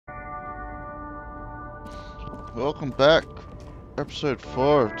Welcome back. Episode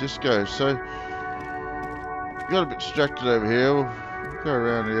 4 of Disco. So, got a bit distracted over here. We'll go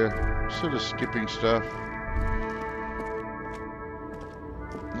around here, sort of skipping stuff.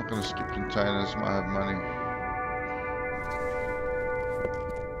 Not going to skip containers, might have money.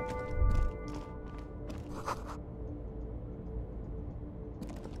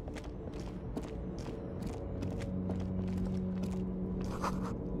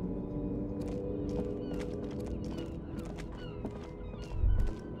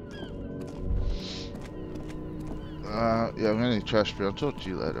 Yeah, I'm gonna need trash bin. I'll talk to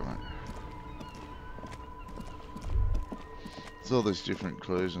you later, mate. There's all these different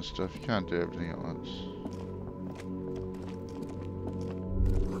clues and stuff. You can't do everything at once.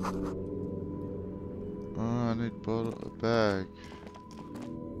 Oh, I need a bag.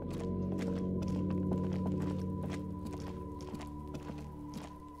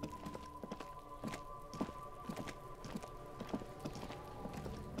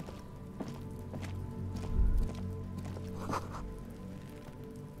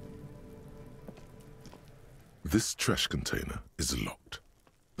 This trash container is locked.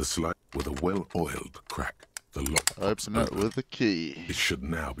 The slide with a well-oiled crack. The lock pops Open it with a key. It should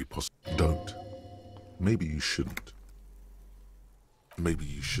now be possible. Don't. Maybe you shouldn't. Maybe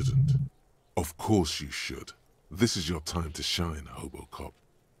you shouldn't. Of course you should. This is your time to shine, Hobo Cop.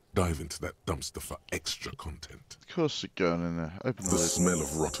 Dive into that dumpster for extra content. Of course it's going in there. Open the The lid. smell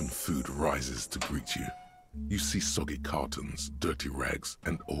of rotten food rises to greet you. You see soggy cartons, dirty rags,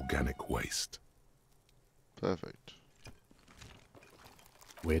 and organic waste. Perfect.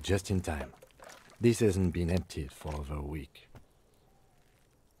 We're just in time. This hasn't been emptied for over a week.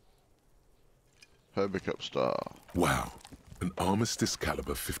 Hobocup style. Wow, an Armistice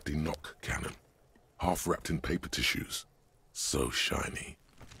caliber 50 knock cannon. Half wrapped in paper tissues. So shiny.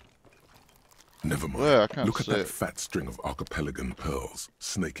 Never mind. Where? I can't Look at see that it. fat string of archipelagon pearls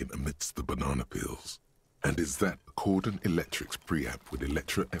snaking amidst the banana peels. And is that Cordon Electric's preamp with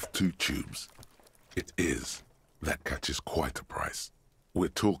Electra F2 tubes? It is. That catches quite a price. We're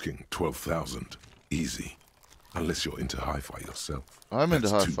talking 12,000. Easy. Unless you're into hi-fi yourself. I'm into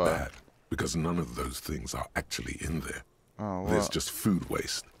That's too hi-fi. bad, because none of those things are actually in there. Oh, There's what? just food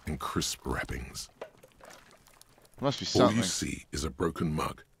waste and crisp wrappings. Must be All something. you see is a broken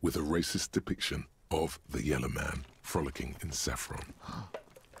mug with a racist depiction of the yellow man frolicking in saffron.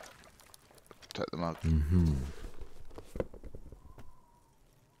 Take the mug. Mm-hmm.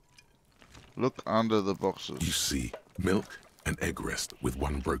 Look under the boxes. You see milk and egg rest with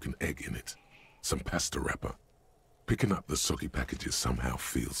one broken egg in it. Some pasta wrapper. Picking up the soggy packages somehow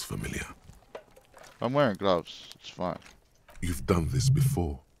feels familiar. I'm wearing gloves. It's fine. You've done this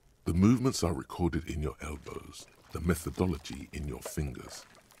before. The movements are recorded in your elbows, the methodology in your fingers.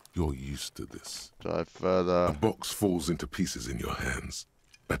 You're used to this. Dive A further. box falls into pieces in your hands.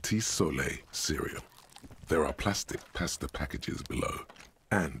 Batiste Soleil cereal. There are plastic pasta packages below,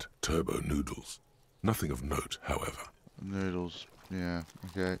 and turbo noodles. Nothing of note, however. Noodles. Yeah,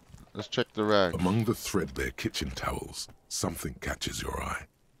 okay. Let's check the rag. Among the threadbare kitchen towels, something catches your eye.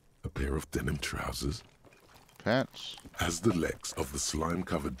 A pair of denim trousers. Pants. As the legs of the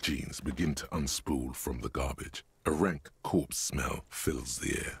slime-covered jeans begin to unspool from the garbage, a rank corpse smell fills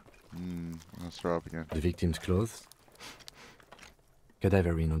the air. Let's throw up again. The victim's clothes?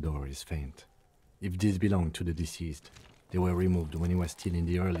 Cadaverine odor is faint. If these belong to the deceased, they were removed when he was still in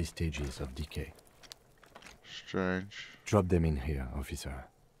the early stages of decay. Strange. Drop them in here, officer.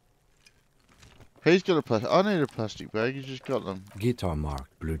 He's got a plastic. I need a plastic bag. You just got them. Guitar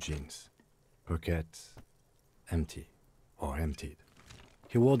marked blue jeans. Pockets empty or emptied.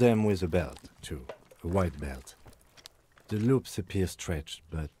 He wore them with a belt, too. A white belt. The loops appear stretched,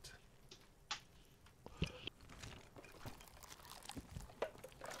 but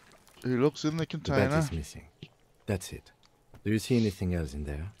He looks in the the belt container. is missing. That's it. Do you see anything else in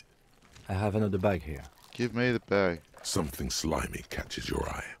there? I have another bag here. Give me the bag. Something slimy catches your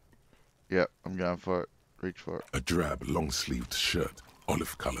eye. Yep, I'm going for it. Reach for it. A drab, long-sleeved shirt,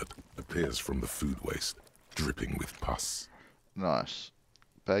 olive-colored, appears from the food waste, dripping with pus. Nice.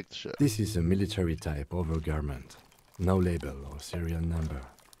 Bag the shit. This is a military-type overgarment. No label or serial number.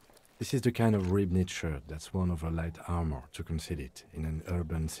 This is the kind of rib-knit shirt that's worn over light armor to conceal it in an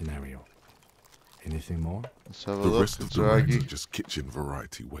urban scenario. Anything more? Let's have a The look. rest of It's the rags are raggy. just kitchen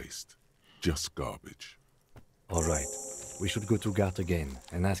variety waste. Just garbage. All right. We should go to Gart again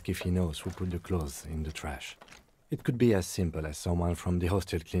and ask if he knows who put the clothes in the trash. It could be as simple as someone from the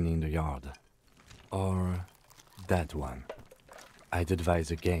hostel cleaning the yard. Or that one. I'd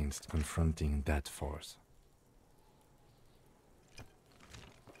advise against confronting that force.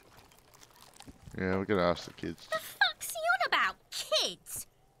 Yeah, we're gonna ask the kids. The fuck's he on about? Kids?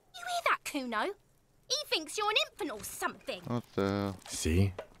 You hear that, Kuno? He thinks you're an infant or something. What the hell?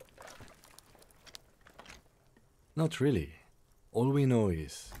 See? Not really. All we know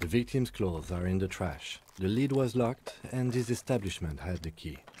is the victim's clothes are in the trash, the lid was locked, and this establishment had the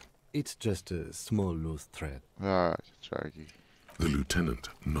key. It's just a small loose thread. Alright, Jackie. The lieutenant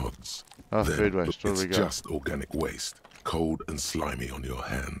nods. Oh, Then, food waste. What it's do we got? just organic waste, cold and slimy on your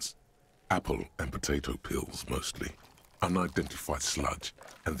hands. Apple and potato peels, mostly. Unidentified sludge,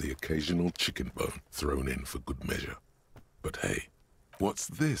 and the occasional chicken bone thrown in for good measure. But hey, what's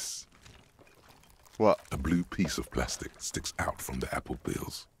this? What? A blue piece of plastic sticks out from the apple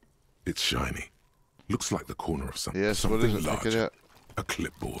peels. It's shiny. Looks like the corner of Yes, what is something it? Look at larger. it. A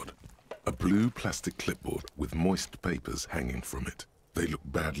clipboard. A blue plastic clipboard with moist papers hanging from it. They look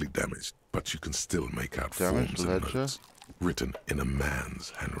badly damaged, but you can still make out Damaged forms and ledger? notes. Written in a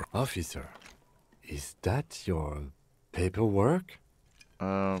man's handwriting. Officer, is that your paperwork?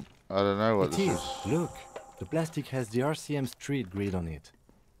 I don't know what It this is. is. Look, the plastic has the RCM street grid on it.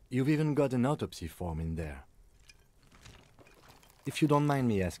 You've even got an autopsy form in there. If you don't mind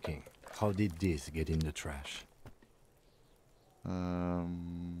me asking, how did this get in the trash?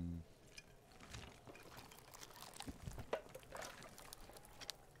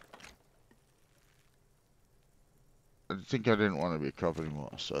 I think I didn't want to be a cop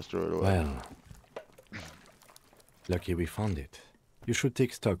anymore, so I threw it away. Well, lucky we found it. You should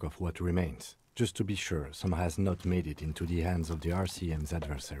take stock of what remains, just to be sure some has not made it into the hands of the RCM's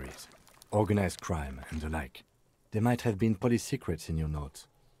adversaries. Organized crime and the like. There might have been police secrets in your notes.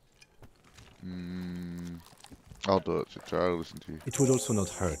 I'll do it, Citra. I'll listen to you. It would also not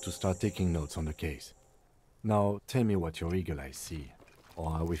hurt to start taking notes on the case. Now, tell me what your eagle eyes see.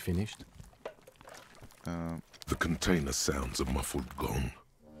 Or are we finished? The container sounds a muffled gong.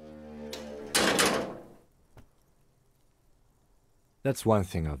 That's one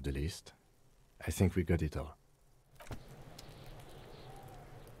thing off the list. I think we got it all.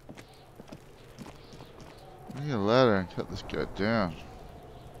 I need a ladder and cut this guy down.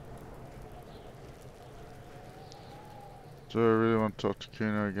 Do I really want to talk to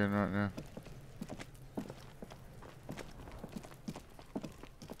Kuno again right now?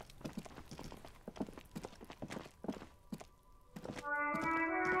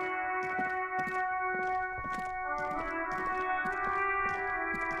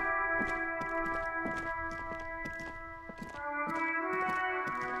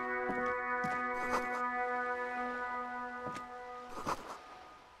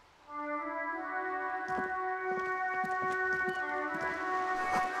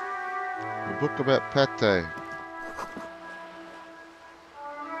 A book about pate.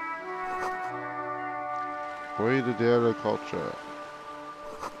 Guida della culture.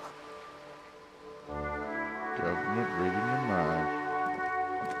 Government reading your mind.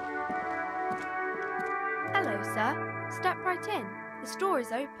 Hello, sir. Step right in. The store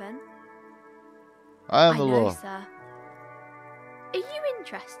is open. I am the know, law. sir. Are you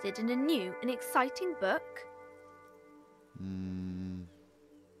interested in a new and exciting book?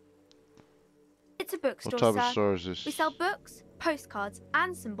 It's a bookstore, What type sir. of store is this? We sell books, postcards,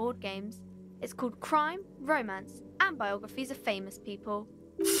 and some board games. It's called Crime, Romance, and Biographies of Famous People.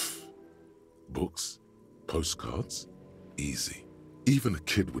 Books? Postcards? Easy. Even a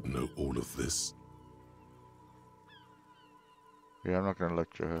kid would know all of this. Yeah, I'm not going to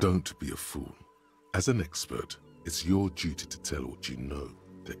lecture her. Don't be a fool. As an expert, it's your duty to tell what you know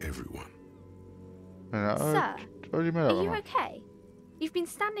to everyone. Man, Sir, already met Are her. you okay? You've been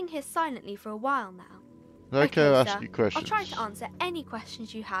standing here silently for a while now. Okay, I'll ask sir. you questions. I'll try to answer any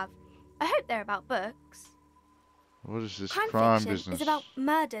questions you have. I hope they're about books. What is this Crime crime fiction business? is about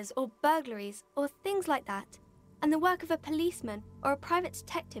murders or burglaries or things like that, and the work of a policeman or a private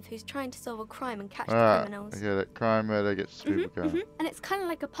detective who's trying to solve a crime and catch the criminals. I get it. Crime, murder, gets people going. And it's kind of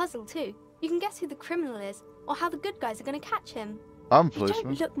like a puzzle too. You can guess who the criminal is or how the good guys are going to catch him. I'm a You policeman.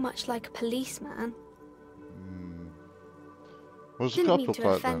 don't look much like a policeman. What's the Didn't cop mean look to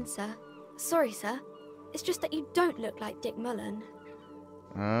like then? offend, sir. Sorry, sir. It's just that you don't look like Dick Mullen.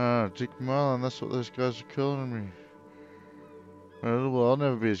 Ah, Dick Mullen, that's what those guys are calling me. Well, I'll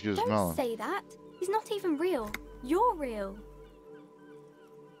never be as good as Don't Mullen. say that. He's not even real. You're real.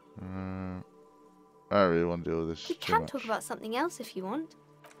 I don't really want to deal with this We too can much. talk about something else if you want.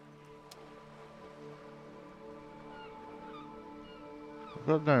 I've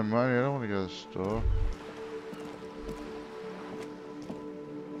got no money, I don't want to go to the store.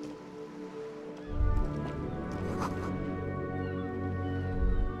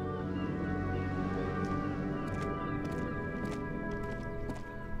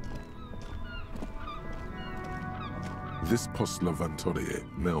 This Postlavantore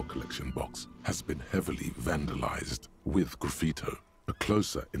mail collection box has been heavily vandalized with graffito. A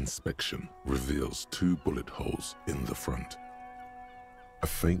closer inspection reveals 2 bullet holes in the front. A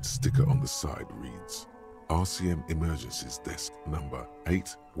faint sticker on the side reads, RCM Emergencies Desk number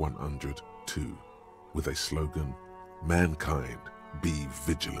 8102, with a slogan, Mankind, be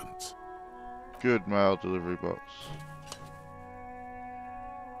vigilant. Good mail delivery box.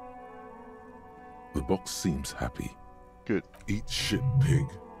 The box seems happy. Good. Eat shit, pig,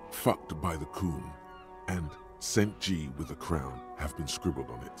 fucked by the coon, and St. G with a crown have been scribbled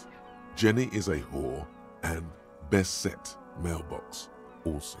on it. Jenny is a whore, and best set mailbox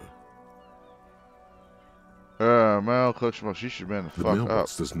also. Mail collection box, you should man the The fuck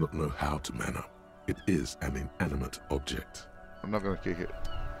mailbox up. does not know how to man up. It is an inanimate object. I'm not gonna kick it.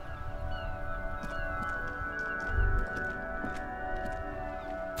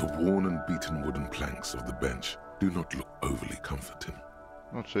 The worn and beaten wooden planks of the bench do not look overly comforting.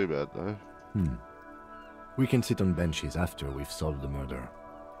 Not too bad though. We can sit on benches after we've solved the murder.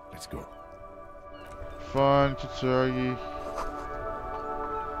 Let's go. Fine, Kitsuragi.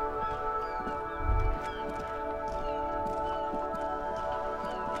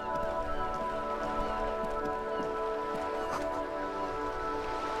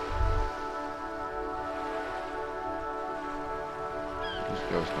 This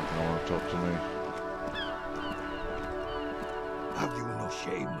guy's not gonna want to talk to me. Have you no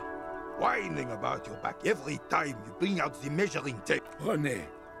shame? Whining about your back every time you bring out the measuring tape. René,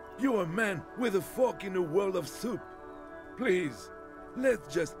 you're a man with a fork in a world of soup. Please,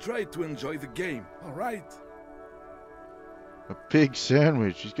 let's just try to enjoy the game, all right? A pig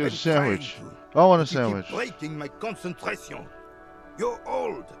sandwich. He's got a I'm sandwich. trying I want a to. You sandwich. keep breaking my concentration. You're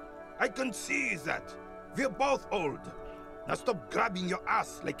old. I can see that. We're both old. Now stop grabbing your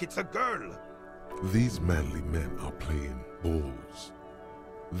ass like it's a girl. These manly men are playing balls.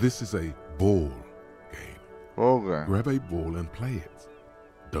 This is a ball game. Okay. Grab a ball and play it.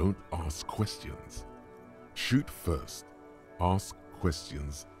 Don't ask questions. Shoot first. Ask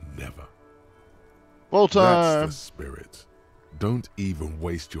questions never. Ball time. That's the spirit. Don't even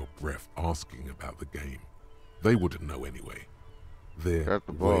waste your breath asking about the game. They wouldn't know anyway. They're Got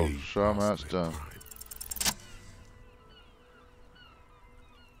the ball. way Show 'em how past it's their done. prime.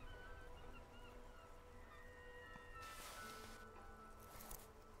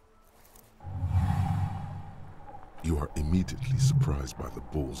 You are immediately surprised by the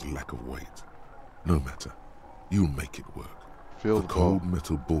ball's lack of weight. No matter, you'll make it work. Feel The the ball. cold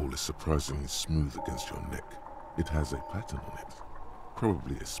metal ball is surprisingly smooth against your neck. It has a pattern on it,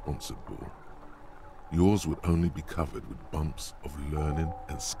 probably a sponsored ball. Yours would only be covered with bumps of learning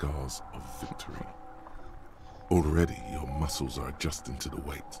and scars of victory. Already your muscles are adjusting to the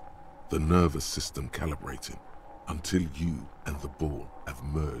weight, the nervous system calibrating, until you and the ball have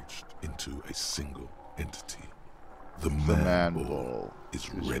merged into a single entity. The The man, man ball ball is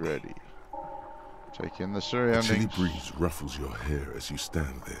is ready. ready. Take in the A chilly surroundings. breeze ruffles your hair as you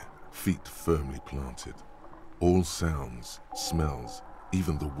stand there, feet firmly planted. All sounds, smells,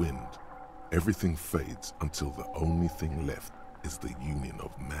 even the wind, everything fades until the only thing left is the union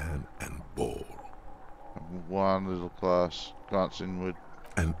of man and ball. One little glance inward.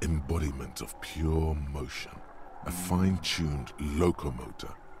 An embodiment of pure motion, a fine-tuned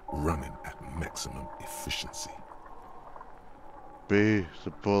locomotor running at maximum efficiency. Be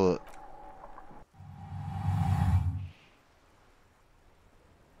the bullet.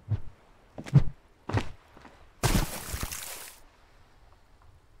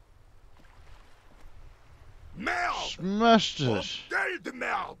 Merde! Smashed it. Bordel de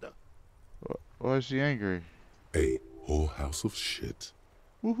merde! Why is he angry? A whorehouse of shit.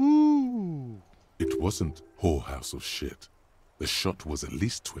 Woohoo! It wasn't whorehouse of shit. The shot was at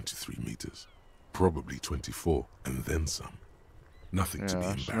least 23 meters, probably 24, and then some. Nothing to be Yeah,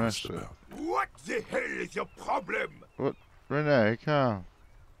 I embarrassed smashed it. about. What the hell is your problem? What? Renee, calm.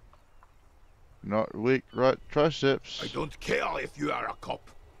 Not weak right triceps. I don't care if you are a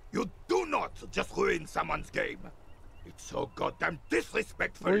cop. You do not just ruin someone's game. It's so goddamn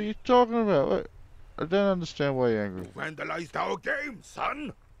disrespectful. What are you talking about? What? I don't understand why you're angry. You vandalized our game,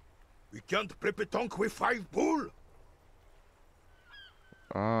 son. We can't play pétanque with 5 bull.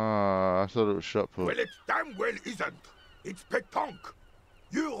 Ah, I thought it was shot put. Well, it damn well isn't. It's pétanque.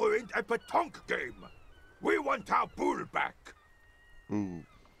 You ruined a pétanque game. We want our bull back. Ooh.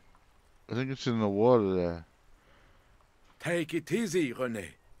 I think it's in the water there. Take it easy, René.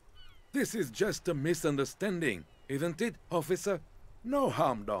 This is just a misunderstanding, isn't it, officer? No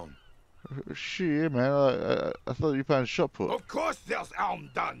harm done. Shit, man. I thought you were playing shot put. Of course there's harm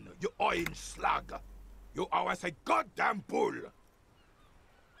done, you orange slug. You are as a goddamn bull.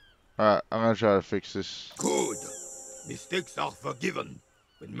 Alright, I'm gonna try to fix this. Good. Mistakes are forgiven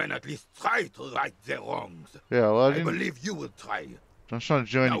when men at least try to right their wrongs. Yeah, well, I believe you will try. I'm trying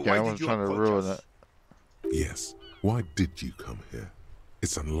to join Now, the why game. did I'm you trying to approach ruin us? it. Yes. Why did you come here?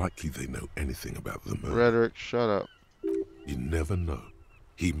 It's unlikely they know anything about the murder. Rhetoric, shut up. You never know.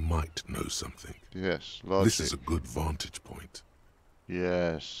 He might know something. Yes, logic. This is a good vantage point.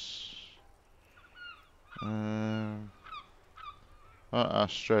 Yes. I'll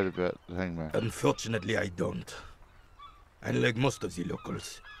ask straight about the hangman. Unfortunately, I don't. Unlike most of the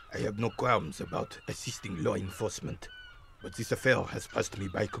locals, I have no qualms about assisting law enforcement. But this affair has passed me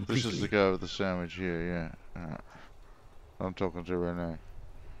by completely. This is the guy with the sandwich here, yeah. I'm talking to Renee.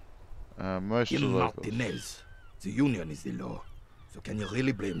 Most of the In locals. Martinez, the union is the law. So can you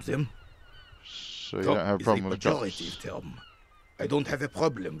really blame them? So you don't have a problem with pejorative cops? term. I don't have a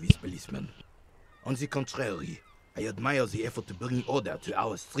problem with policemen. On the contrary, I admire the effort to bring order to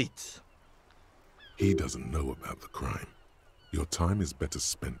our streets. He doesn't know about the crime. Your time is better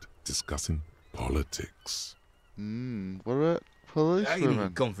spent discussing politics. What about I policewomen?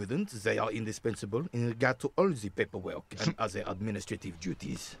 am confident they are indispensable in regard to all the paperwork and other administrative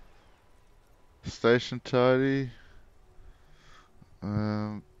duties. Station tidy.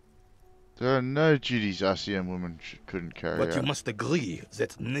 There are no duties Elysium women couldn't carry But out. you must agree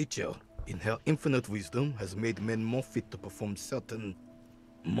that nature, in her infinite wisdom, has made men more fit to perform certain,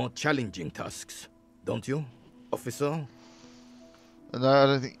 more challenging tasks. Don't you, officer? No, I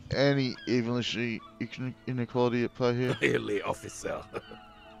don't think any evenly inequality at play here. Really, officer.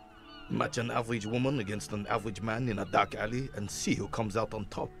 Match an average woman against an average man in a dark alley and see who comes out on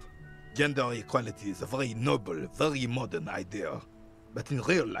top. Gender equality is a very noble, very modern idea. But in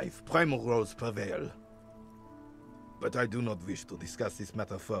real life, primal roles prevail. But I do not wish to discuss this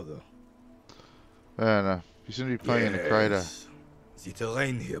matter further. Fair enough. You seem to be playing in the crater. Yes. The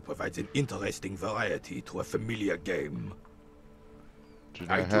terrain here provides an interesting variety to a familiar game. Do you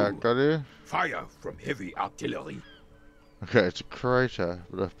know I how do. it got here? Fire from heavy artillery. Okay, it's a crater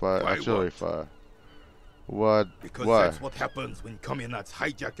left by Why artillery what? fire. What? Because Why? that's what happens when communards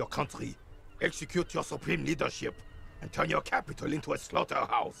hijack your country, execute your supreme leadership, and turn your capital into a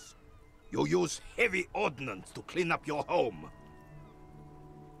slaughterhouse. You use heavy ordnance to clean up your home.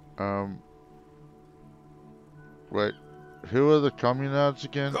 Wait. Who are the communards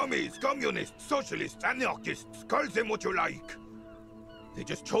again? Commies, communists, socialists, anarchists, call them what you like. They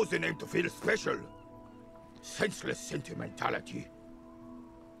just chose the name to feel special. Senseless sentimentality.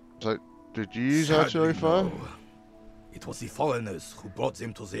 So, did you use Sadly, artillery fire? no. It was the foreigners who brought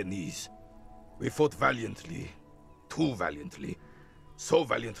them to their knees. We fought valiantly. Too valiantly. So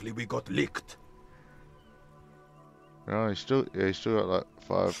valiantly we got licked. No, he still got like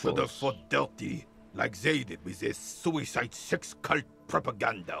 5 Should have bullets. fought dirty, like they did with their suicide sex cult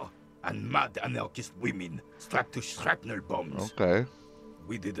propaganda and mad anarchist women strapped to shrapnel bombs. Okay.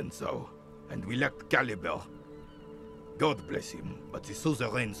 We didn't so, and we lacked caliber. God bless him, but the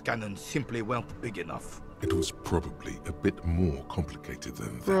suzerain's cannons simply weren't big enough. It was probably a bit more complicated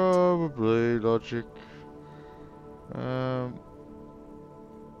than that. Probably logic. I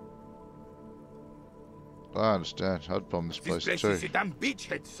understand. I'd bomb this This place place too. is a damn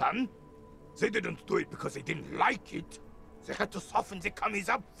beachhead, son. They didn't do it because they didn't like it. They had to soften the commies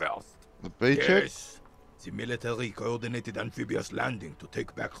up first. The beachhead? Yes. The military coordinated amphibious landing to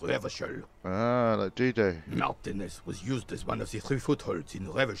take back Revachol. Ah, like D-Day. Martinez was used as one of the 3 footholds in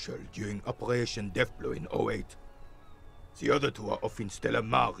Revachol during Operation Deathblow in 08. The other 2 are off in Stella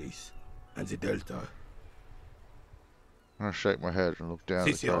Maris and the Delta. I'm gonna shake my head and look down at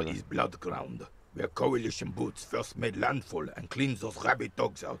This the here crater. is Blood Ground, where coalition boots first made landfall and cleaned those rabid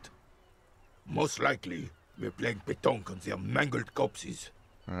dogs out. Most likely, we're playing pétanque on their mangled corpses.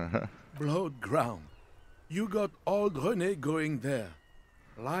 Blood ground. You got old René going there.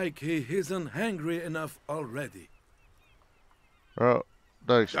 Like he isn't hungry enough already. Well,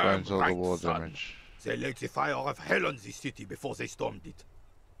 that explains Damn all the right, war son. damage. They laid the fire of hell on the city before they stormed it.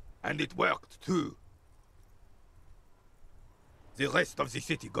 And it worked, too. The rest of the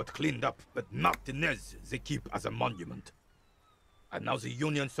city got cleaned up, but Martinez they keep as a monument. And now the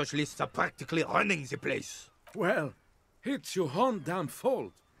Union Socialists are practically running the place. Well, it's your own damn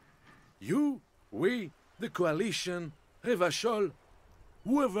fault. You, we, the coalition, Revachol,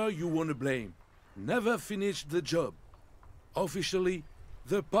 whoever you want to blame, never finished the job. Officially,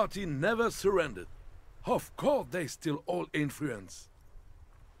 the party never surrendered. Of course they still hold influence.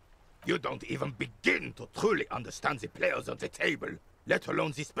 You don't even begin to truly understand the players on the table, let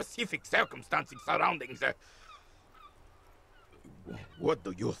alone the specific circumstances surrounding the... What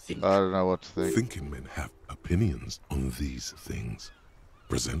do you think? I don't know what to think. Thinking men have opinions on these things.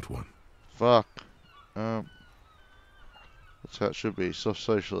 Present one. Fuck. That's how it should be. Soft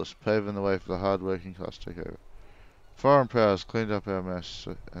socialists paving the way for the hard-working class to take over. Foreign powers cleaned up our mess,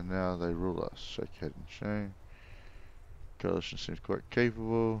 and now they rule us. Shake head and shame. Coalition seems quite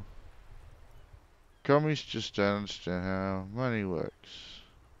capable. Commies just don't understand how money works.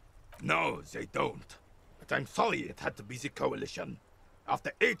 No, they don't. But I'm sorry it had to be the coalition.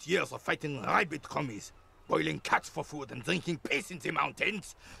 After 8 years of fighting rabid commies, boiling cats for food and drinking piss in the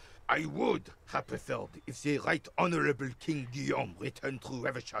mountains, I would have preferred if the Right Honorable King Guillaume returned through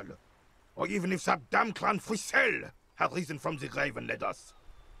Revachol, or even if that damn clan Frisel had risen from the grave and led us.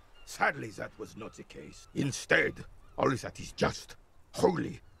 Sadly, that was not the case. Instead, all that is just,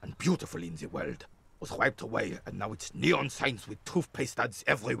 holy, and beautiful in the world was wiped away, and now it's neon signs with toothpaste ads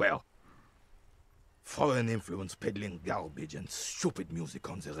everywhere. Foreign influence peddling garbage and stupid music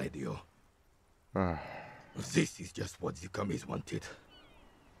on the radio. This is just what the commies wanted.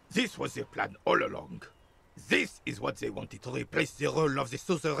 This was their plan all along. This is what they wanted to replace the role of the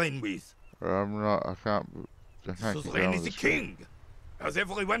suzerain with. I can't keep Suzerain going is with the this king. Has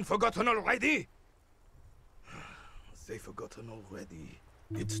everyone forgotten already? They've forgotten already.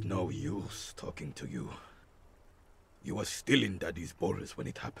 It's no use talking to you. You were still in Daddy's balls when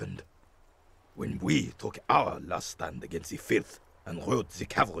it happened. When we took our last stand against the filth and rode the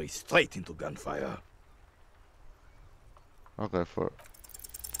cavalry straight into gunfire. I'll go for it.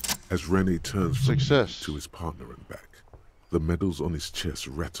 As Rene turns from Success. me to his partner and back, the medals on his chest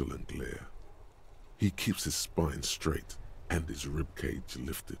rattle and glare. He keeps his spine straight and his ribcage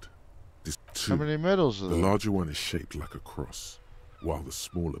lifted. There's two. How many medals are The there? larger one is shaped like a cross, while the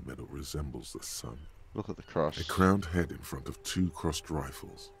smaller medal resembles the sun. Look at the cross. A crowned head in front of two crossed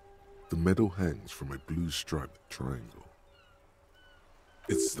rifles. The medal hangs from a blue striped triangle.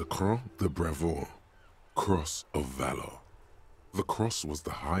 It's the Croix de Bravoure, Cross of Valor. The cross was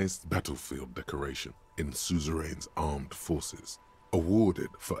the highest battlefield decoration in Suzerain's armed forces, awarded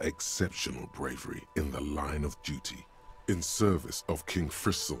for exceptional bravery in the line of duty, in service of King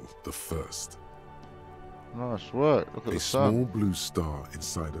Frizzle I. Nice work. Look at A the small sun. blue star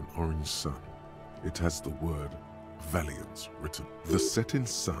inside an orange sun. It has the word Valiance written. The setting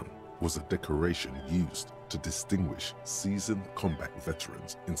sun was a decoration used to distinguish seasoned combat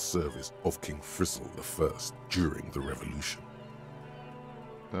veterans in service of King Frizzle I during the Revolution.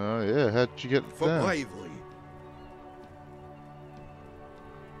 Oh yeah, how'd you get For that? bravery.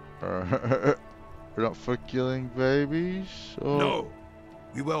 We're not for killing babies? Or... No.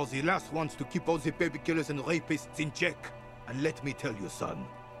 We were the last ones to keep all the baby killers and rapists in check. And let me tell you, son,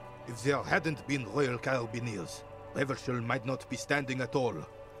 if there hadn't been Royal Carabiniers, Revachol might not be standing at all.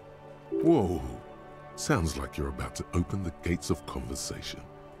 Whoa! Sounds like you're about to open the gates of conversation.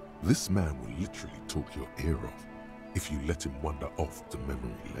 This man will literally talk your ear off if you let him wander off to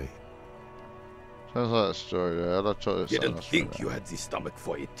memory lane. Sounds like a story there. I'd tell you something Didn't else think from you had the stomach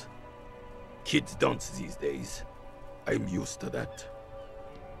for it. Kids don't these days. I'm used to that.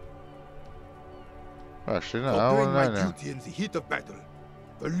 that. Actually, no, For I doing want my to know now. duty in the heat of battle.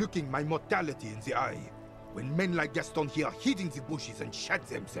 For looking my mortality in the eye. When men like Gaston here hid in the bushes and shat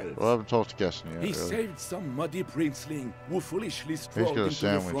themselves. Well, I haven't talked to Gaston yet. He really. saved some muddy princeling who foolishly got strolled a into the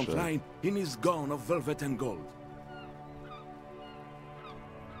sandwich, front though. line in his gown of velvet and gold.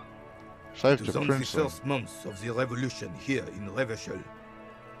 Saved It the was on the princeling. first months of the revolution here in Revachol.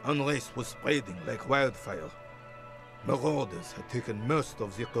 Unrest was spreading like wildfire. Marauders had taken most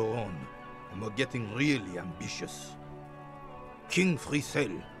of the Couronne and were getting really ambitious. King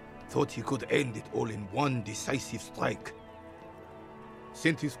Frizzell thought he could end it all in one decisive strike.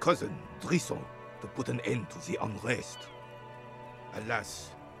 Sent his cousin, Drisson, to put an end to the unrest. Alas,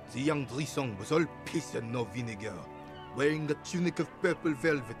 the young Drisson was all piss and no vinegar, wearing a tunic of purple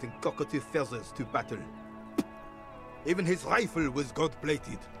velvet and cockatoo feathers to battle. Even his rifle was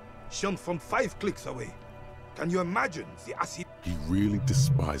gold-plated, shone from 5 clicks away. Can you imagine the acid? He really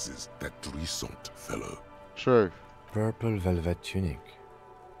despises that Drissant fellow. True. Purple velvet tunic.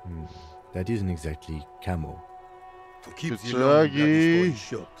 That isn't exactly camo. To keep It's the long Raggy. bloody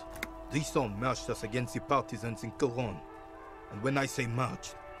story short, Drisson marched us against the partisans in Couronne. And when I say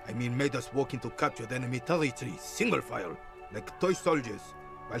marched, I mean made us walk into captured enemy territory, single file, like toy soldiers,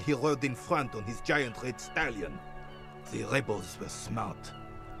 while he rode in front on his giant red stallion. The rebels were smart.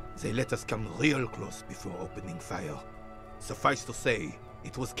 They let us come real close before opening fire. Suffice to say,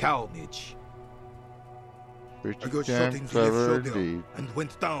 it was carnage. Pretty I got shot damn in the left clever shoulder indeed. and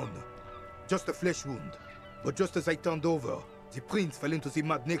went down. Just a flesh wound. But just as I turned over, the prince fell into the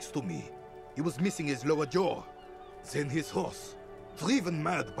mud next to me. He was missing his lower jaw. Then his horse. driven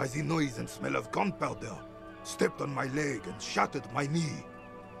mad by the noise and smell of gunpowder, stepped on my leg and shattered my knee.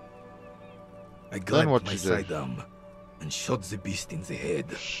 I grabbed what my you did? sidearm and shot the beast in the head.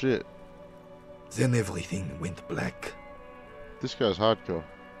 Shit. Then everything went black. This guy's hardcore.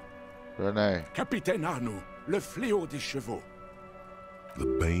 Rene. Capitaine Arnoux, le fléau des chevaux. The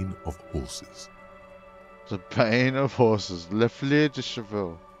bane of horses. The bane of horses. Le Fleur de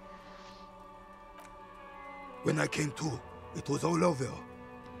Chevaux. When I came to, it was all over.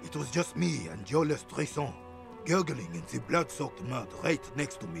 It was just me and Jolas Tresson, gurgling in the blood-soaked mud right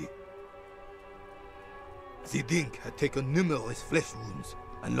next to me. The Dink had taken numerous flesh wounds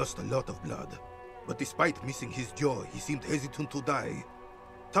and lost a lot of blood. But despite missing his jaw, he seemed hesitant to die.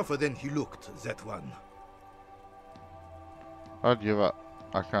 Tougher than he looked, that one. I'd give up.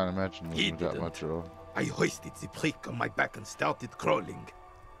 I can't imagine He losing that didn't. much at all. I hoisted the prick on my back and started crawling.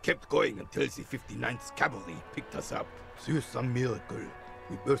 Kept going until the 59th Cavalry picked us up. Through some miracle,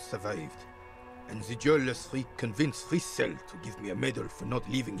 we both survived. And the jealous freak convinced Frissel to give me a medal for not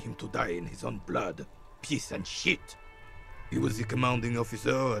leaving him to die in his own blood. Piece and shit. He was the commanding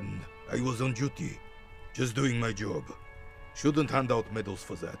officer and I was on duty. Just doing my job. Shouldn't hand out medals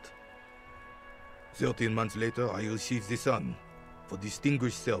for that. 13 months later, I received the Sun for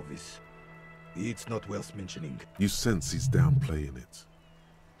distinguished service. It's not worth mentioning. You sense he's downplaying it.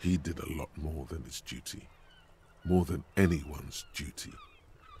 He did a lot more than his duty. More than anyone's duty.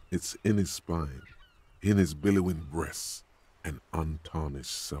 It's in his spine, in his billowing breasts, and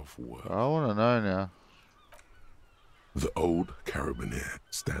untarnished self-worth. I want to know now. The old carabinier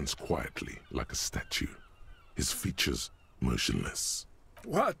stands quietly like a statue, his features motionless.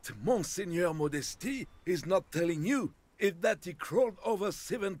 What Monseigneur Modesty is not telling you is that he crawled over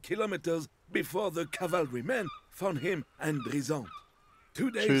 7 kilometers before the cavalrymen found him and Brisant.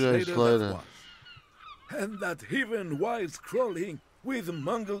 2 days, 2 days later, later. that was. And that even while crawling with a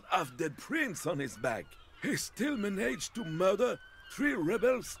mangled half-dead prince on his back, he still managed to murder 3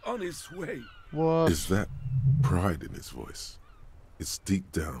 rebels on his way. What? Is that pride in his voice? It's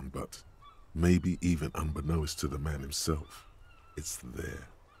deep down, but maybe even unbeknownst to the man himself, it's there.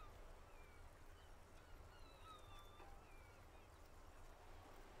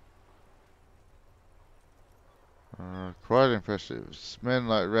 Quite impressive. It's men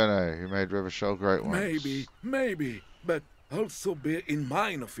like Rene who made Revachol great once. Maybe, but also bear in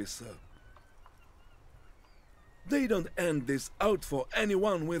mind, officer. They don't end this out for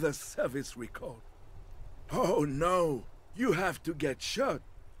anyone with a service record. Oh no, you have to get shot.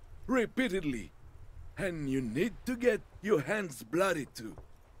 Repeatedly. And you need to get your hands bloody too.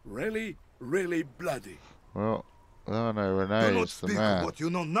 Really, really bloody. Well, I know Do Rene not is the speak man. of what you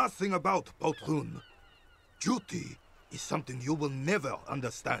know nothing about, Poltroon. Duty is something you will never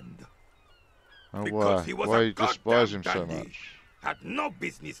understand. Oh, Because he was why a you despise him goddamn so dandy. much? Had no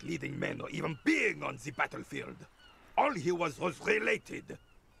business leading men or even being on the battlefield. All he was related.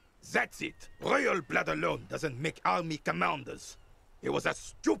 That's it. Royal blood alone doesn't make army commanders. He was a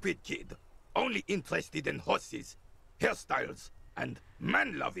stupid kid, only interested in horses, hairstyles, and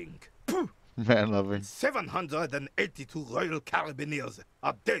man-loving. Man-loving. 782 Royal Carabiniers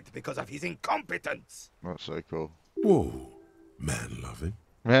are dead because of his incompetence. Not so cool. Whoa, man-loving.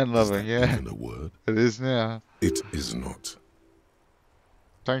 Man-loving, Is that yeah. even a word? It is now. It is not.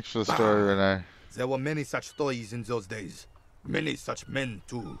 Thanks for the story, Rene. There were many such stories in those days. Many such men,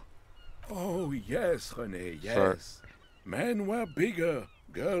 too. Oh yes, René, yes. Sorry. Men were bigger,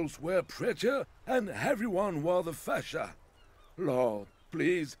 girls were prettier, and everyone wore the fascia. Lord,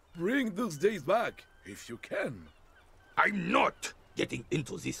 please bring those days back, if you can. I'm not getting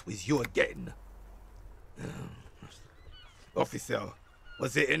into this with you again. Officer,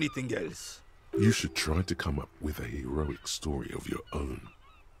 was there anything else? You should try to come up with a heroic story of your own.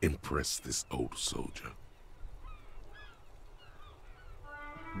 Impress this old soldier.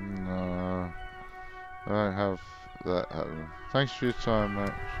 No. I don't have that happening. Thanks for your time,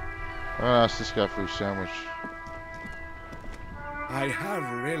 mate. I'm gonna ask this guy for his sandwich. I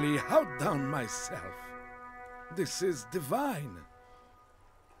have really outdone myself. This is divine.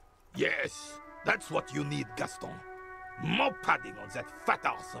 Yes, that's what you need, Gaston. More padding on that fat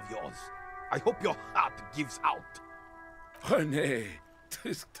ass of yours. I hope your heart gives out. René,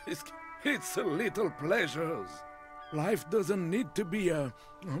 it's a little pleasures. Life doesn't need to be a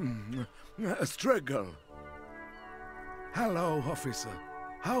struggle. Hello, officer.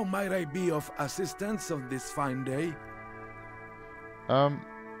 How might I be of assistance on this fine day? Can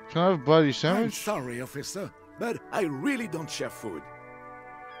I have a bloody I'm sandwich? sorry, officer, but I really don't share food.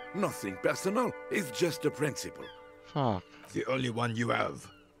 Nothing personal, it's just a principle. Fuck. The only one you have.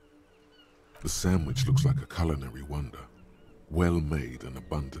 The sandwich looks like a culinary wonder. well made and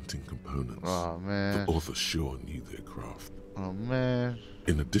abundant in components. Oh, man. The author sure knew their craft. Oh, man.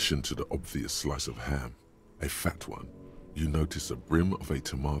 In addition to the obvious slice of ham, a fat one, you notice a brim of a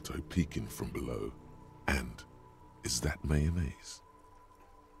tomato peeking from below. And is that mayonnaise?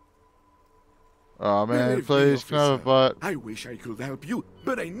 Oh, man, Believe me, please, can I have a officer, bite? I wish I could help you,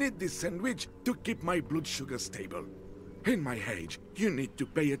 but I need this sandwich to keep my blood sugar stable. In my age, you need to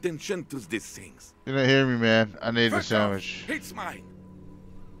pay attention to these things. You don't hear me, man. I need a Fuck off. sandwich. It's mine.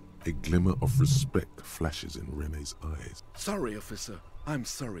 A glimmer of respect flashes in Rene's eyes. Sorry, officer. I'm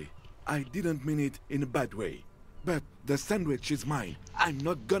sorry. I didn't mean it in a bad way. But the sandwich is mine. I'm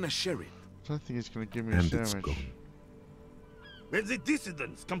not gonna share it. I don't think he's gonna give me a And it's sandwich. gone. When the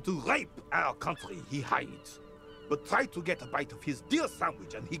dissidents come to rape our country, he hides. But try to get a bite of his dear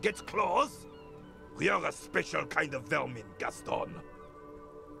sandwich and he gets claws? We are a special kind of vermin, Gaston.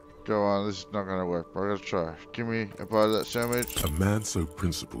 Go on, this is not gonna work, but I gotta try. Give me a bite of that sandwich. A man so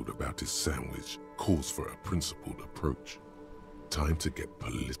principled about his sandwich calls for a principled approach. Time to get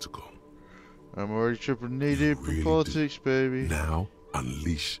political. I'm already triple knee deep in really politics, baby. Now,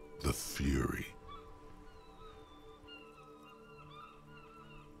 unleash the fury.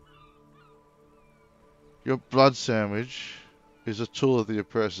 Your blood sandwich is a tool of the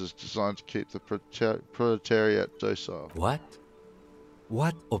oppressors designed to keep the proletariat docile. What?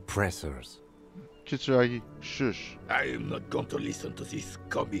 What oppressors? Kitsuragi, shush. I am not going to listen to this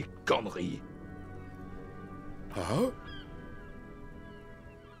comic gunnery. Huh?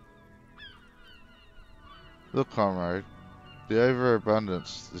 Look, comrade, the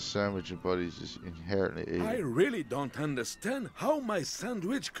overabundance the sandwich embodies is inherently evil. I really don't understand how my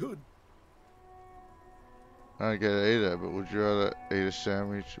sandwich could... I don't get it either, but would you rather eat a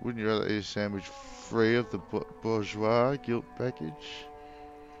sandwich? Wouldn't you rather eat a sandwich free of the bourgeois guilt package?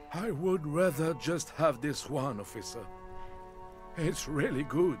 I would rather just have this one, officer. It's really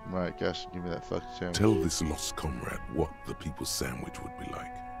good. Right, Gas, give me that fucking sandwich. Tell this lost comrade what the people's sandwich would be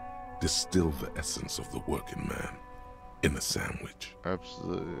like. Distill the essence of the working man in a sandwich.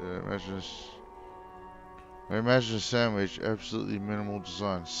 Absolutely. Imagine a sandwich, absolutely minimal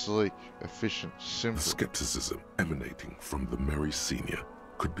design, sleek, efficient, The simple. skepticism emanating from the merry senior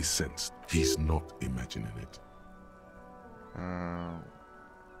could be sensed. He's not imagining it.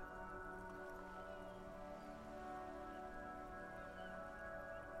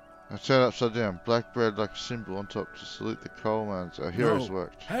 I turn upside down, black bread like a symbol on top to salute the coal mines our heroes No,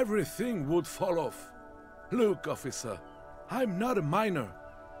 worked. everything would fall off. Look, officer, I'm not a miner.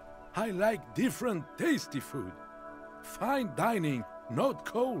 I like different tasty food. Fine dining, not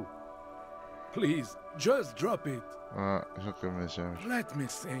coal. Please, just drop it. Alright, it's not giving me a sandwich. Let me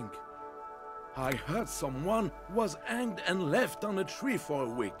think. I heard someone was hanged and left on a tree for a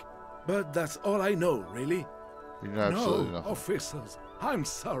week. But that's all I know, really. You know absolutely No, nothing. officers, I'm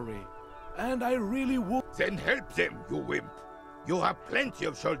sorry. And I really would... Then help them, you wimp. You have plenty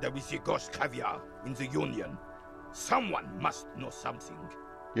of shoulder with the ghost caviar in the Union. Someone must know something.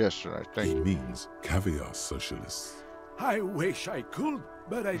 Yes, right, thank He you. means caviar socialists. I wish I could,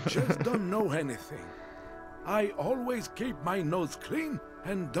 but I just don't know anything. I always keep my nose clean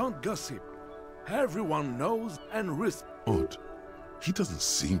and don't gossip. Everyone knows and respects. Odd. He doesn't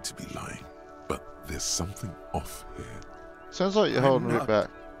seem to be lying, but there's something off here. Sounds like you're I'm holding it not. back.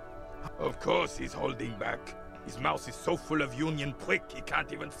 Of course he's holding back. His mouth is so full of Union prick he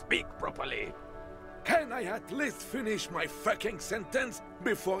can't even speak properly. Can I at least finish my fucking sentence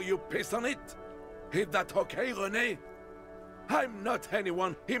before you piss on it? Is that okay, René? I'm not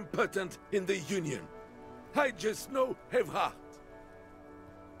anyone important in the Union. I just know Evrard.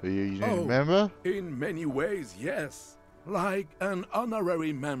 Are you a union Oh. member? In many ways, yes. Like an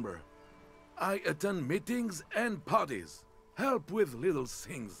honorary member. I attend meetings and parties. Help with little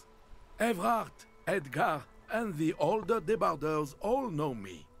things. Evrard, Edgar, and the older debarders all know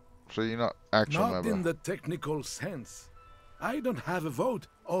me. So you're not actual Not member. in the technical sense. I don't have a vote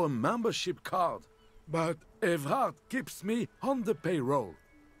or a membership card. But Evrard keeps me on the payroll.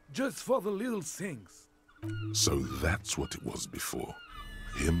 Just for the little things. So that's what it was before.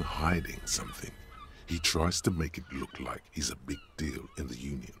 Him hiding something. He tries to make it look like he's a big deal in the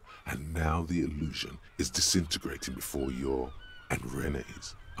Union, and now the illusion is disintegrating before your and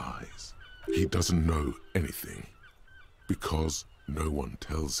Rene's eyes. He doesn't know anything, because no one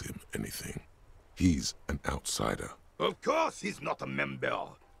tells him anything. He's an outsider. Of course he's not a member.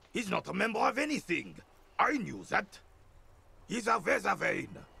 He's not a member of anything. I knew that. He's a Weservein.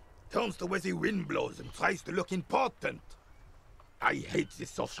 Turns the way the wind blows and tries to look important. I hate the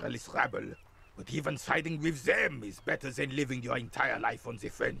socialist rabble, but even siding with them is better than living your entire life on the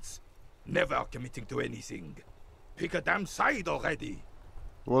fence. Never committing to anything. Pick a damn side already.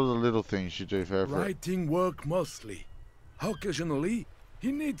 What are the little things you do for effort? Writing work mostly. Occasionally,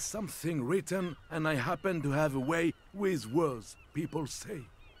 he needs something written, and I happen to have a way with words, people say.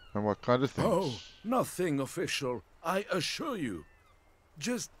 And what kind of things? Oh, nothing official, I assure you.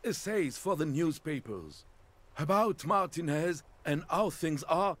 Just essays for the newspapers. About Martinez and how things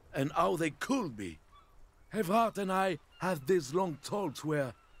are and how they could be. Evrard and I had these long talks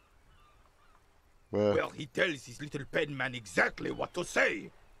where... Well, he tells his little pen man exactly what to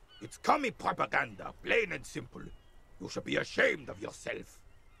say. It's commie propaganda, plain and simple. You should be ashamed of yourself.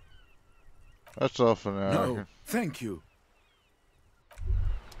 That's all for now. No, thank you.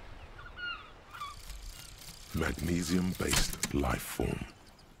 Magnesium-based life form.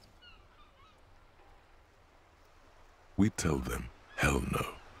 We tell them, hell no.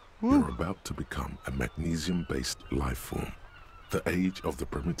 You're about to become a magnesium-based life form. The age of the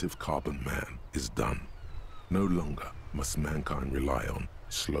primitive carbon man is done. No longer must mankind rely on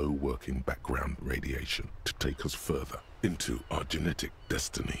slow-working background radiation to take us further into our genetic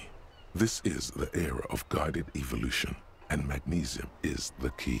destiny. This is the era of guided evolution, and magnesium is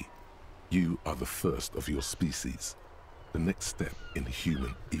the key. You are the first of your species. The next step in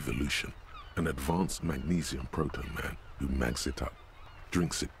human evolution. An advanced magnesium proto-man who mags it up,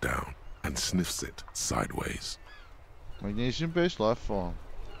 drinks it down, and sniffs it sideways. Magnesium-based life form.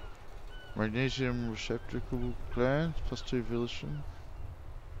 Magnesium receptacle glands, +2 evolution,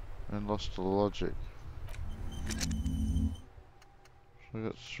 and lost the logic. So I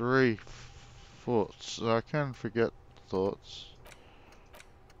got 3 thoughts. I can forget thoughts.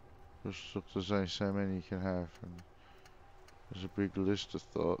 Just look, there's only so many you can have, and there's a big list of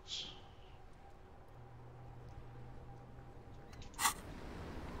thoughts.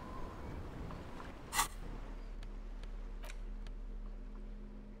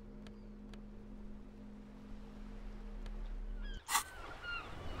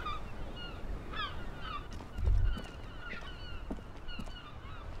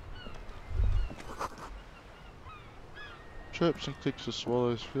 Chirps and clicks of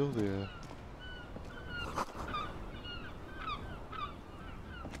swallows fill the air.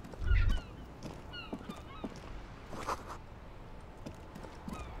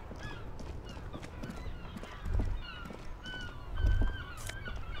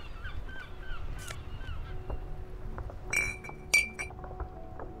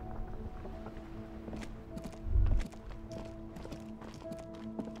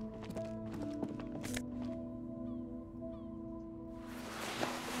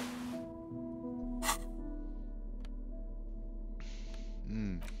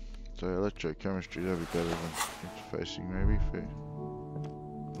 So electrochemistry, that'd be better than interfacing maybe,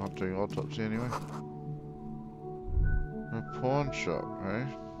 for not doing autopsy anyway. A pawn shop, eh?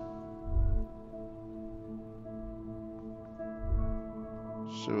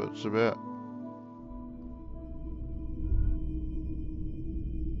 See what it's about.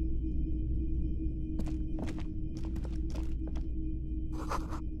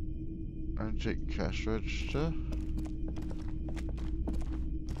 Antique cash register.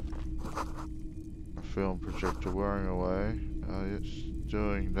 Film projector wearing away. It's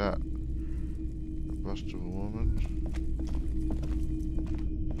doing that. A bust of a woman.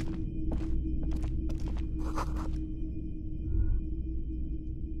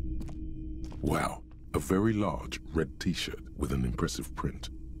 Wow, a very large red t-shirt with an impressive print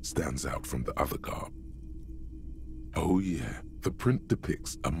stands out from the other garb. Oh yeah, the print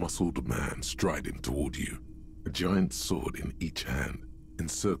depicts a muscled man striding toward you, a giant sword in each hand,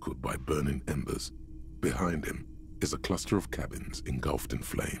 encircled by burning embers. Behind him is a cluster of cabins engulfed in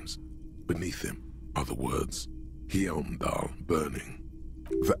flames. Beneath him are the words, Heimdall burning.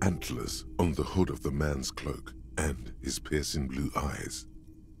 The antlers on the hood of the man's cloak and his piercing blue eyes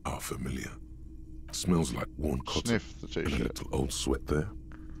are familiar. Smells like worn cotton. Sniff the and a t-shirt. little old sweat there.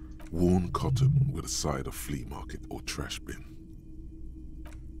 Worn cotton with a side of flea market or trash bin.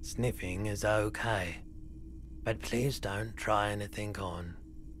 Sniffing is okay, but please don't try anything on.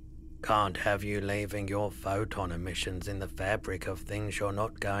 Can't have you leaving your photon emissions in the fabric of things you're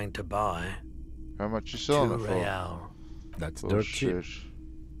not going to buy. How much you selling 2 it for? real. That's dirt cheap. Bullshit.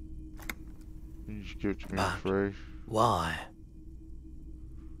 You just give it to me But- for free. Why?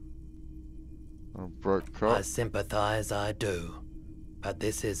 I'm a broke I cop. sympathize, I do. But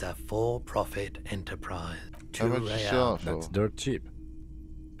this is a for-profit enterprise. How 2 much you real. selling it That's for? dirt cheap.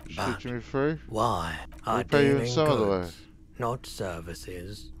 Just give but- it to me free? Why? I We'll pay you deal in in some other way. goods, not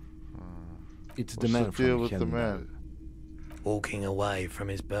services. It's the What's man the from deal with the Kendall. man? Walking away from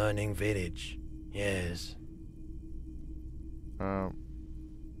his burning village. Yes.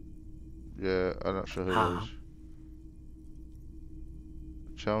 Yeah, I'm not sure who it Huh? is.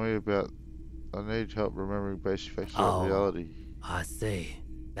 tell me about... I need help remembering basic facts about Oh. reality. I see.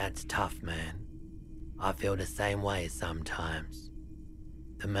 That's tough, man. I feel the same way sometimes.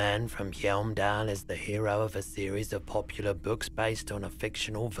 The man from Helmdale is the hero of a series of popular books based on a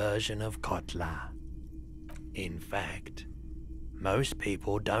fictional version of Kotla. In fact, most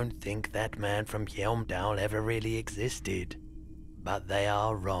people don't think that man from Helmdale ever really existed, but they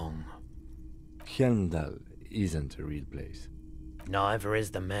are wrong. Helmdal isn't a real place. Neither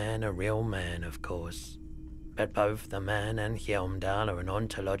is the man a real man, of course, but both the man and Helmdal are an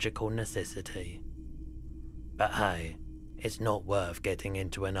ontological necessity. But hey, it's not worth getting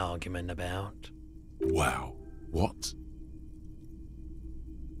into an argument about. Wow. What?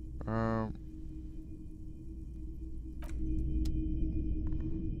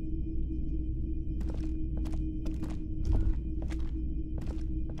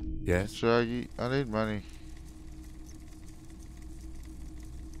 Yes? Shaggy, I need money.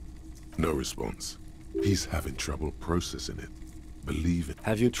 No response. He's having trouble processing it. Believe it.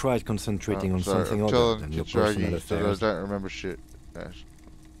 Have you tried concentrating on Sorry, something I'm other telling than your Shaggy personal that affairs? I don't remember shit. Yes.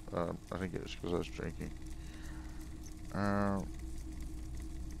 I think it was because I was drinking.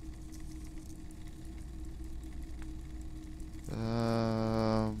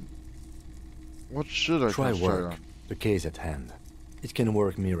 What should I Try concentrate work. on? The case at hand. It can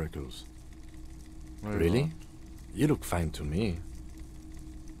work miracles. Maybe Really? not. You look fine to me.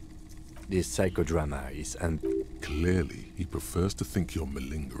 This psychodrama is Clearly, he prefers to think you're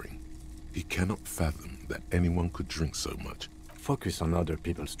malingering. He cannot fathom that anyone could drink so much. Focus on other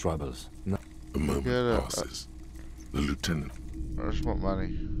people's troubles. No. A moment Get it. passes. The lieutenant. I just want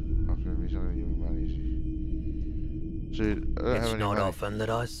money. Not gonna be something to give me money. Dude, I don't have It's any not money. often that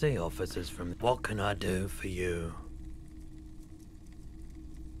I see officers from... What can I do for you?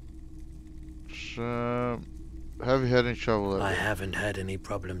 Have you had any trouble lately? I haven't had any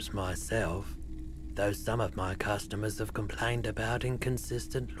problems myself, though some of my customers have complained about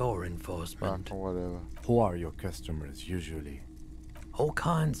inconsistent law enforcement. Or whatever. Who are your customers usually? All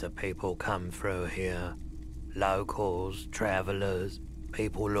kinds of people come through here. Locals, travelers,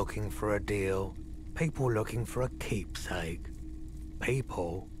 people looking for a deal, people looking for a keepsake,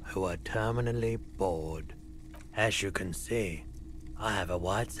 people who are terminally bored. As you can see, I have a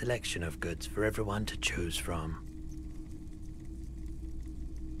wide selection of goods for everyone to choose from.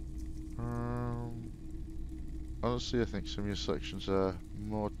 Honestly, I think some of your selections are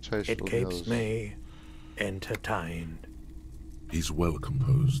more tasteful It than keeps others. me entertained. He's well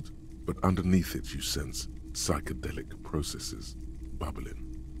composed, but underneath it you sense psychedelic processes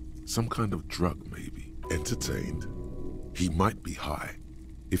bubbling. Some kind of drug, maybe. Entertained. He might be high.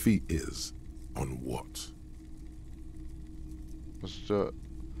 If he is, on what? Let's do it.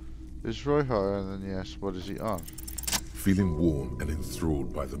 Is Roy higher? And then yes, what is he on? Feeling warm and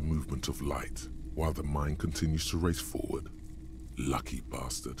enthralled by the movement of light, while the mind continues to race forward. Lucky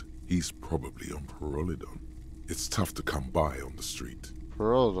bastard. He's probably on Parolidon. It's tough to come by on the street.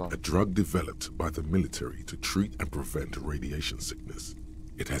 Parolidon. A drug developed by the military to treat and prevent radiation sickness.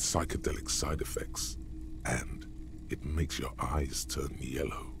 It has psychedelic side effects, and it makes your eyes turn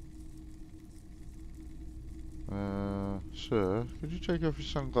yellow. Sir, could you take off your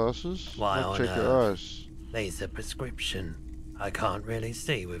sunglasses? Why I'll on check your earth? eyes. These are prescription. I can't really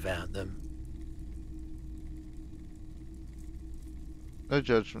see without them. No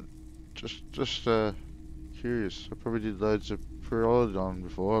judgment. Just curious. I probably did loads of Parolidon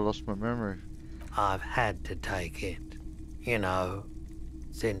before. I lost my memory. I've had to take it. You know,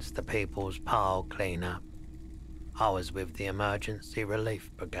 since the People's Pile cleanup. I was with the Emergency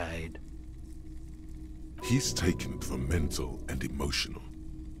Relief Brigade. He's taken it for mental and emotional,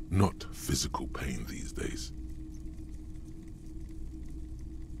 not physical pain these days.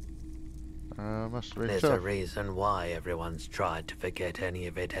 Must have been There's tough. a reason why everyone's tried to forget any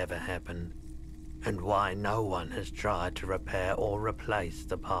of it ever happened, and why no one has tried to repair or replace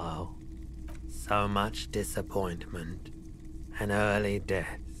the pile. So much disappointment, and early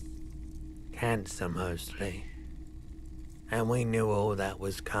deaths. Cancer mostly. And we knew all that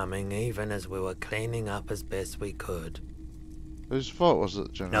was coming even as we were cleaning up as best we could. Whose fault was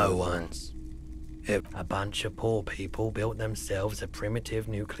it, General? No one's. A bunch of poor people built themselves a primitive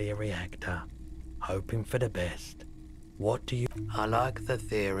nuclear reactor, hoping for the best. What do you... I like the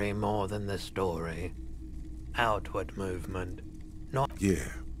theory more than the story. Outward movement, not... Yeah,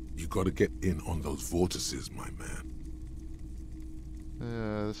 you gotta get in on those vortices, my man.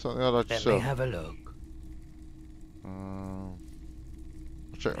 Yeah, there's something I'd like to Let sell. me have a look. I'll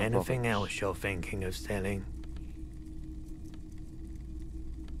check my Anything pockets. else you're thinking of selling?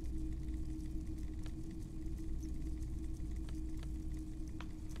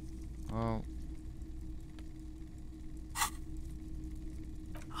 Oh.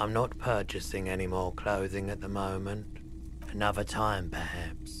 I'm not purchasing any more clothing at the moment. Another time,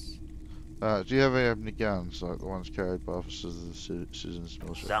 perhaps. Do you have any guns like the ones carried by officers of the citizens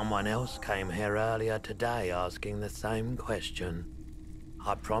militia? Someone else came here earlier today asking the same question.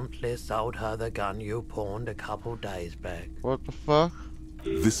 I promptly sold her the gun you pawned a couple days back. What the fuck?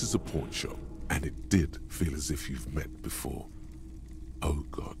 This is a pawn shop, and it did feel as if you've met before. Oh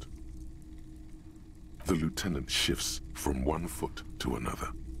God. The lieutenant shifts from one foot to another,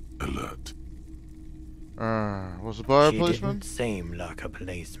 alert. Was the buyer a She policeman? didn't seem like a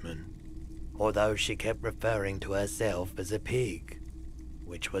policeman, although she kept referring to herself as a pig,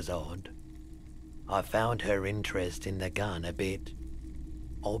 which was odd. I found her interest in the gun a bit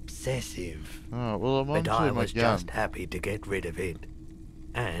obsessive, Oh, well, I'm on but I to my was gun. just happy to get rid of it,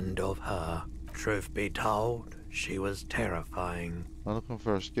 and of her. Truth be told, she was terrifying. I'm looking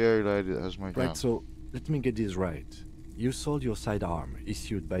for a scary lady that has my gun. Right, so let me get this right. You sold your sidearm,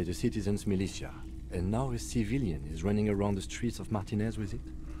 issued by the citizens' militia, and now a civilian is running around the streets of Martinez with it?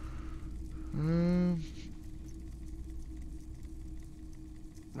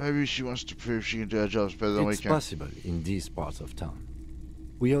 Maybe she wants to prove she can do her jobs better than we It's can. possible in these parts of town.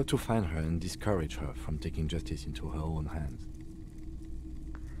 We ought to find her and discourage her from taking justice into her own hands.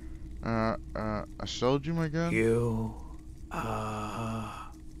 I sold you my gun? You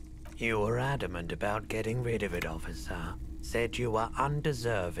were adamant about getting rid of it, officer. Said you were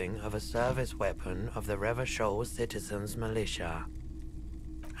undeserving of a service weapon of the Revachol Citizens Militia.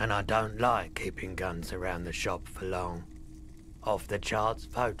 And I don't like keeping guns around the shop for long. Off the charts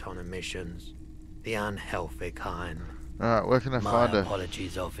photon emissions. The unhealthy kind. Alright, where can I My find her?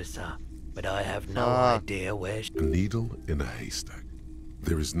 apologies, officer, but I have no Fuck. idea where A needle in a haystack.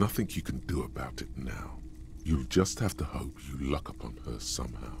 There is nothing you can do about it now. You'll just have to hope you luck upon her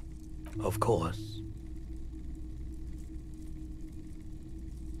somehow. Of course.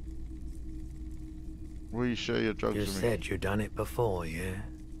 Will you share your drugs You with me? said you'd done it before, yeah?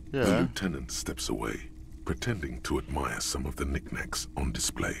 The Yeah. lieutenant steps away, pretending to admire some of the knickknacks on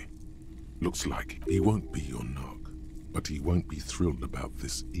display. Looks like he won't be your nog, but he won't be thrilled about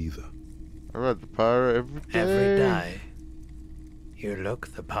this either. I read the pirate every day. Every day. You look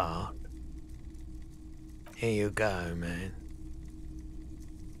the part. Here you go, man.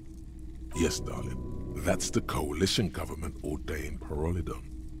 Yes, darling, that's the coalition government ordained Parolidon.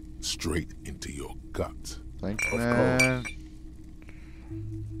 Straight into your gut. Thanks, Of man.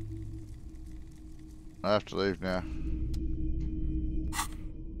 I have to leave now.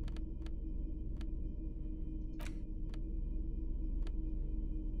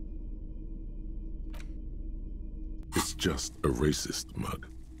 It's just a racist mug.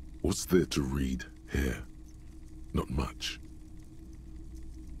 What's there to read here? Not much.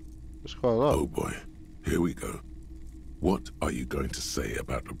 It's quite a lot. Oh boy, here we go. What are you going to say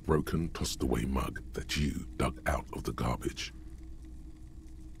about a broken, tossed away mug that you dug out of the garbage?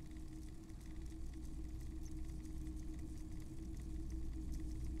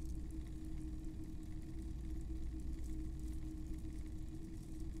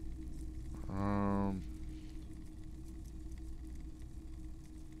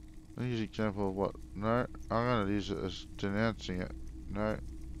 Let me use an example of what? No, I'm going to use it as denouncing it. No,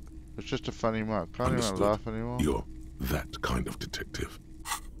 it's just a funny mark. Can't Understood. even laugh anymore. You're that kind of detective.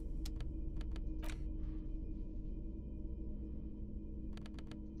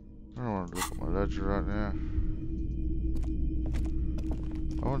 I don't want to look at my ledger right now.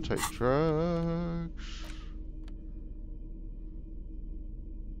 I want to take drugs.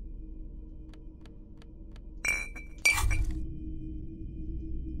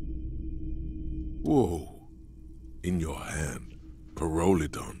 Whoa. In your hand,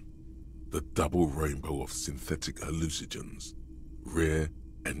 Parolidon, the double rainbow of synthetic hallucinogens, rare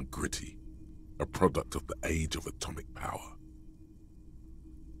and gritty, a product of the age of atomic power.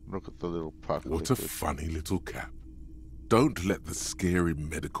 Look at the little puck. What a funny little cap. Don't let the scary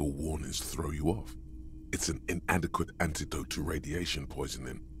medical warnings throw you off. It's an inadequate antidote to radiation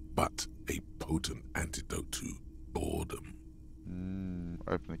poisoning, but a potent antidote to boredom.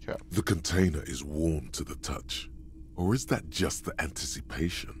 Open the cap. The container is warm to the touch. Or is that just the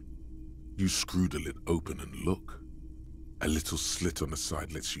anticipation? You screw the lid open and look. A little slit on the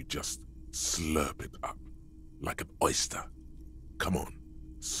side lets you just slurp it up. Like an oyster. Come on,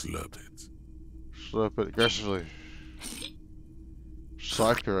 slurp it. Slurp it aggressively.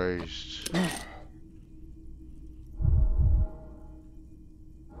 Psychorazed.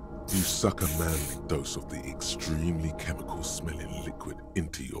 You suck a manly dose of the extremely chemical-smelling liquid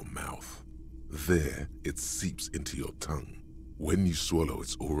into your mouth. There, it seeps into your tongue, When you swallow,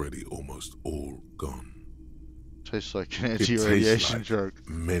 it's already almost all gone. Tastes like an It tastes anti-radiation like drug.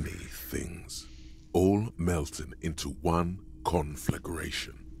 many things, all melting into one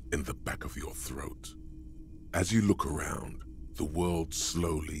conflagration in the back of your throat. As you look around, the world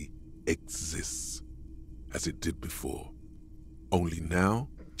slowly exists, as it did before. Only now,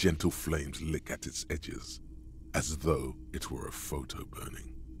 gentle flames lick at its edges, as though it were a photo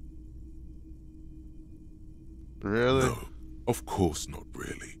burning. Really? No, of course not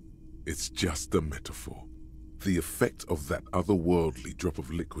really. It's just a metaphor. The effect of that otherworldly drop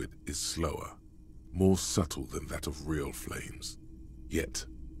of liquid is slower, more subtle than that of real flames, yet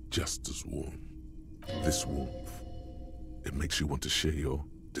just as warm. This warmth, it makes you want to share your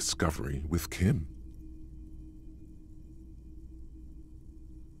discovery with Kim.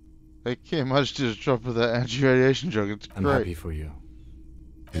 Hey Kim, I just did a drop of that anti-radiation drug. It's I'm great. happy for you.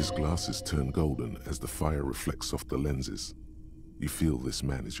 His glasses turn golden as the fire reflects off the lenses. You feel this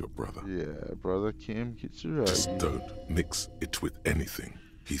man is your brother. Yeah, brother Kim gets it right. Just don't mix it with anything,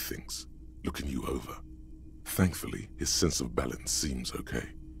 he thinks, looking you over. Thankfully, his sense of balance seems okay.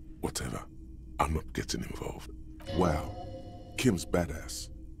 Whatever, I'm not getting involved. Wow, Kim's badass.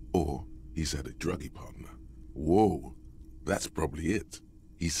 Or he's had a druggy partner. Whoa, that's probably it.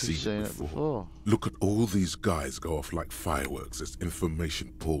 He's seen it before. Look at all these guys go off like fireworks as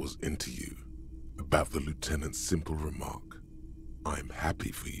information pours into you. About the lieutenant's simple remark, I'm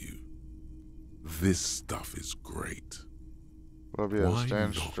happy for you. This stuff is great. Will I be able to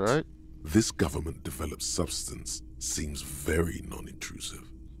stand straight? This government-developed substance seems very non-intrusive.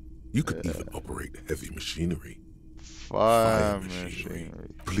 You could even operate heavy machinery. Fire machinery.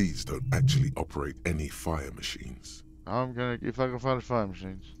 Please don't actually operate any fire machines. I'm gonna, if I can find fire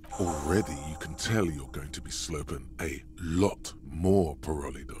machines. Already you can tell you're going to be slurping a lot more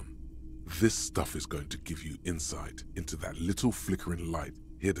Pyrrolidon. This stuff is going to give you insight into that little flickering light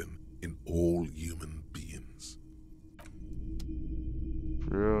hidden in all human beings.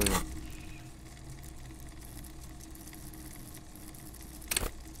 Brilliant.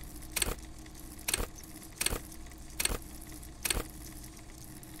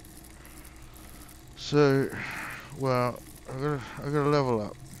 So, well, I gotta level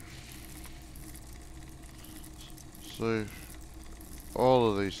up. So,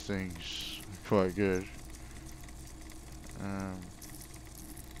 all of these things are quite good.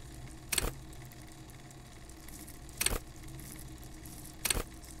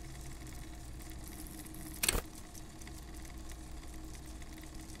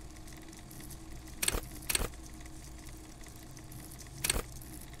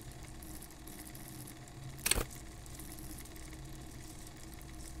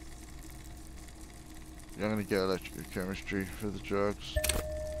 I'm gonna get electrical chemistry for the drugs.